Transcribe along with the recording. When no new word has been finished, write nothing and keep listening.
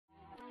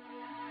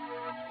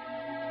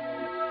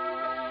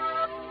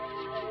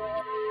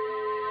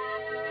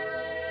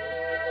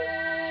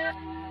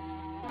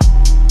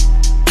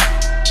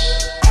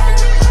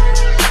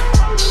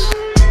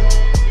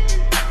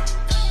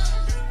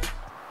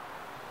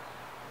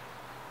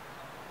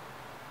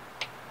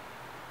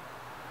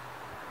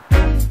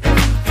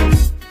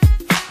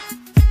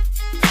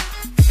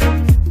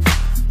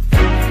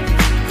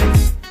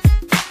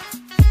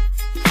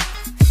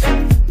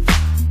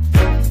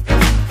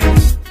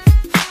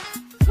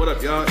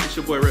up, y'all? It's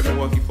your boy Red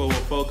Milwaukee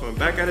 414 coming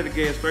back at it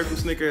again, straight from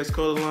SNEAKERHEADS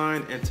Clothing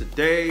Line. And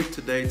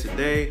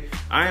today,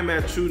 I am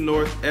at True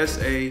North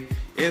SA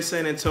in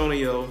San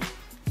Antonio.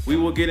 We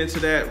will get into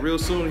that real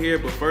soon here,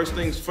 but first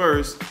things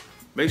first,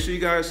 make sure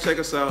you guys check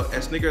us out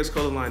at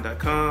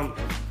SNEAKERHEADSClothingLine.com.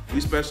 We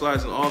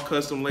specialize in all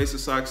custom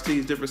laces, socks,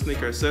 tees, different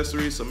sneaker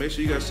accessories, so make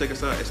sure you guys check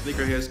us out at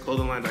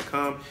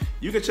SNEAKERHEADSClothingLine.com.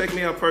 You can check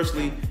me out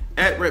personally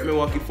at Red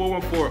Milwaukee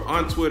 414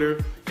 on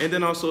Twitter, and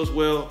then also as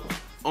well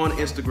on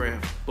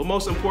Instagram. But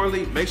most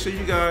importantly, make sure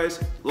you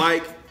guys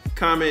like,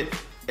 comment,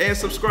 and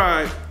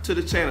subscribe to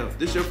the channel.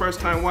 This is your first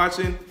time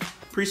watching.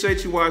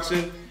 Appreciate you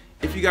watching.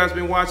 If you guys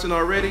been watching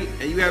already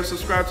and you haven't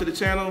subscribed to the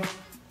channel,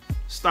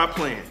 stop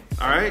playing,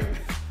 all right?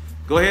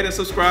 Go ahead and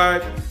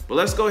subscribe, but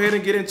let's go ahead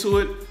and get into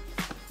it.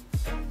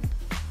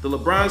 The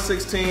LeBron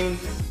 16,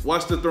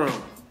 Watch the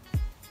Throne.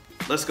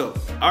 Let's go.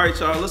 All right,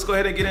 y'all, let's go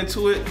ahead and get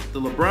into it.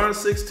 The LeBron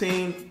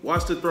 16,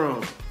 Watch the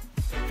Throne.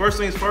 First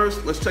things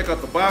first, let's check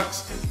out the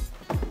box.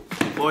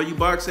 For all you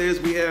box heads,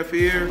 we have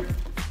here,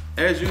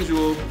 as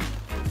usual,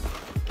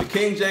 the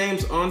King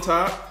James on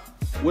top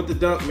with the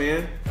Dunk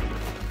Man.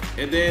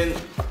 And then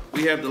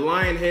we have the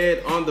lion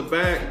head on the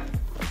back,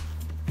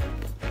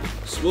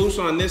 swoosh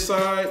on this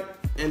side,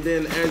 and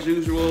then as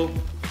usual,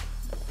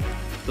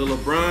 the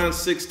LeBron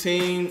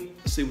 16,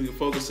 let's see if we can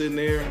focus in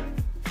there,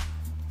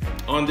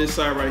 on this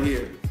side right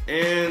here.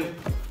 And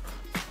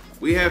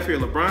we have here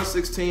LeBron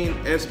 16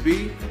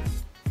 SB,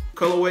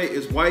 colorway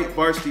is white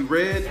varsity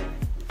red,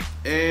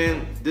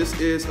 and this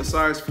is a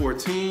size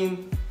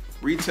 14,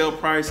 retail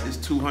price is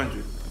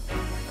 $200.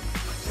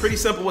 Pretty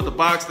simple with the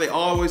box, they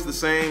always the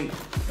same,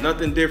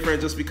 nothing different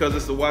just because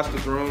it's the Watch the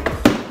Throne.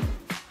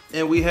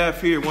 And we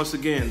have here, once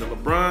again, the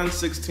LeBron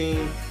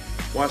 16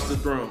 Watch the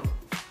Throne.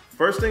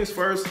 First things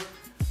first,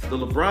 the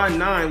LeBron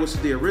 9, which is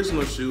the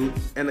original shoe,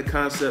 and the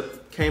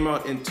concept came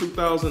out in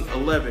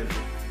 2011,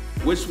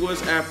 which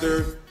was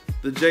after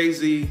the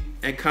Jay-Z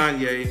and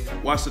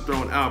Kanye Watch the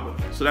Throne album.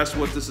 So that's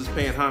what this is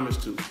paying homage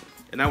to.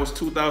 And that was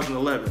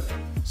 2011.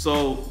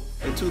 So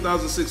in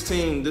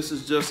 2016, this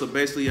is just a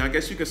basically, I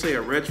guess you could say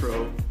a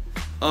retro,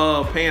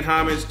 paying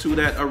homage to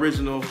that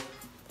original.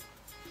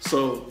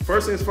 So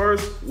first things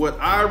first, what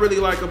I really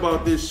like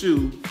about this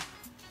shoe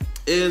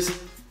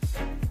is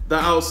the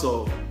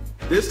outsole.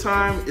 This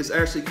time it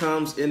actually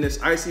comes in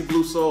this icy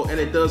blue sole, and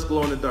it does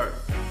glow in the dark.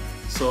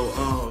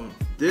 So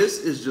this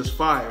is just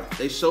fire.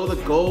 They show the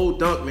gold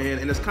Dunk Man,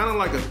 and it's kind of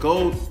like a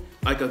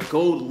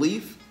gold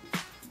leaf,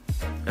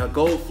 a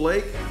gold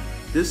flake.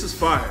 This is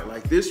fire.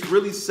 Like, this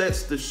really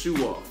sets the shoe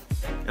off.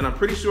 And I'm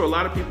pretty sure a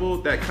lot of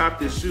people that cop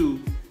this shoe,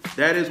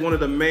 that is one of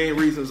the main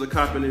reasons of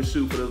copping this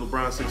shoe for the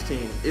LeBron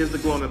 16, is the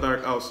glow in the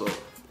dark outsole.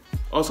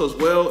 Also as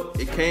well,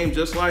 it came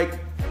just like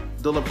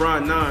the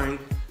LeBron 9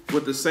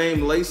 with the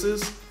same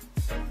laces,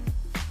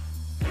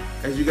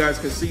 as you guys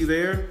can see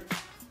there.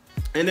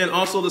 And then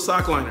also the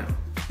sock liner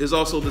is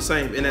also the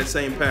same in that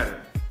same pattern.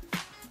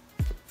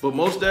 But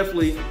most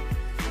definitely,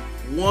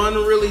 one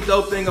really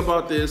dope thing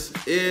about this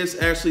is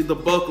actually the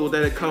buckle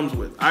that it comes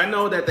with. I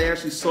know that they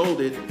actually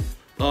sold it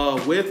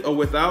with or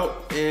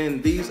without,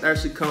 and these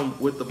actually come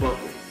with the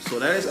buckle. So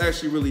that is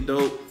actually really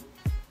dope.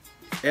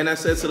 And that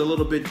sets it a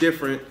little bit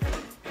different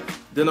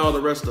than all the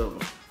rest of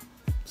them.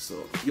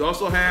 So you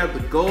also have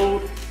the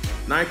gold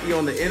Nike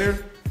on the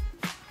inner,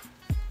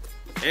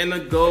 and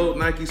the gold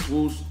Nike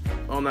swoosh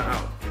on the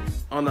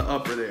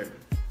upper there.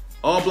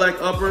 All black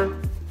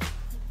upper.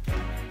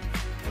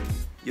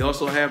 You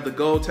also have the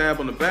gold tab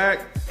on the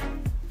back.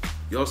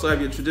 You also have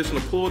your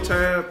traditional pull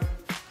tab,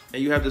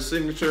 and you have the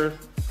signature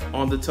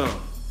on the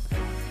tongue.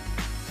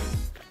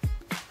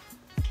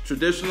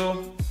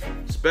 Traditional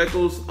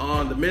speckles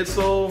on the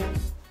midsole.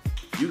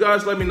 You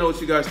guys let me know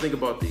what you guys think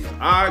about these.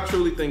 I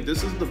truly think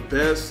this is the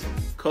best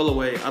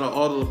colorway out of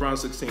all the LeBron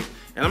 16.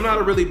 And I'm not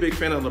a really big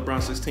fan of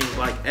LeBron 16,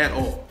 like at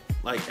all.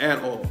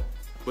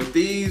 But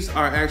these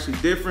are actually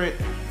different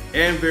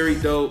and very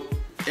dope.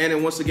 And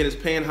then once again, it's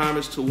paying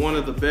homage to one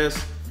of the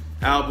best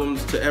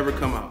albums to ever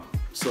come out.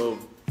 So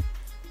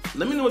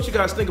let me know what you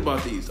guys think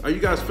about these. Are you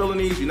guys feeling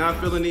these? You're not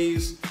feeling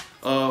these?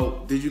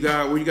 Were you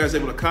guys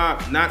able to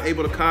cop? Not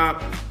able to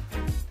cop?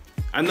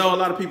 I know a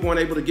lot of people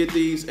weren't able to get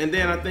these. And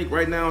then I think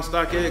right now on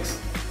StockX,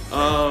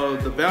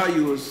 the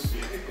value is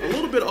a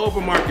little bit over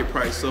market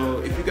price. So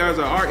if you guys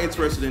are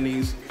interested in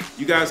these,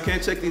 you guys can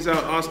check these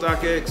out on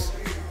StockX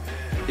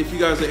if you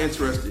guys are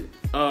interested.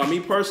 Me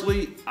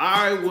personally,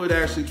 I would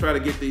actually try to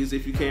get these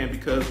if you can,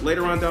 because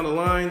later on down the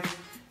line,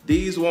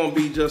 these won't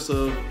be just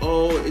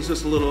it's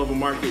just a little over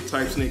market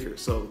type sneaker.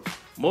 So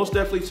most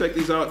definitely check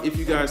these out if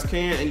you guys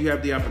can and you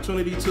have the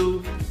opportunity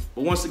to.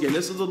 But once again,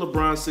 this is the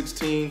LeBron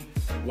 16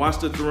 Watch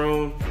the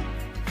Throne.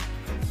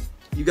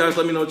 You guys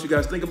let me know what you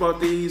guys think about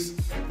these.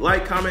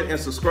 Like, comment, and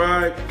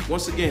subscribe.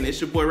 Once again,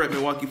 it's your boy Red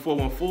Milwaukee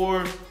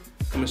 414,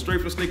 coming straight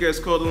from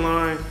SNEAKERHEADS Clothing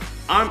Line.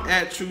 I'm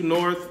at True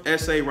North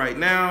SA right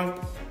now.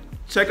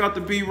 Check out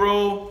the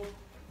B-roll,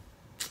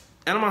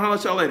 and I'm gonna holler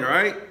at y'all later, all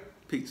right?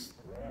 Peace.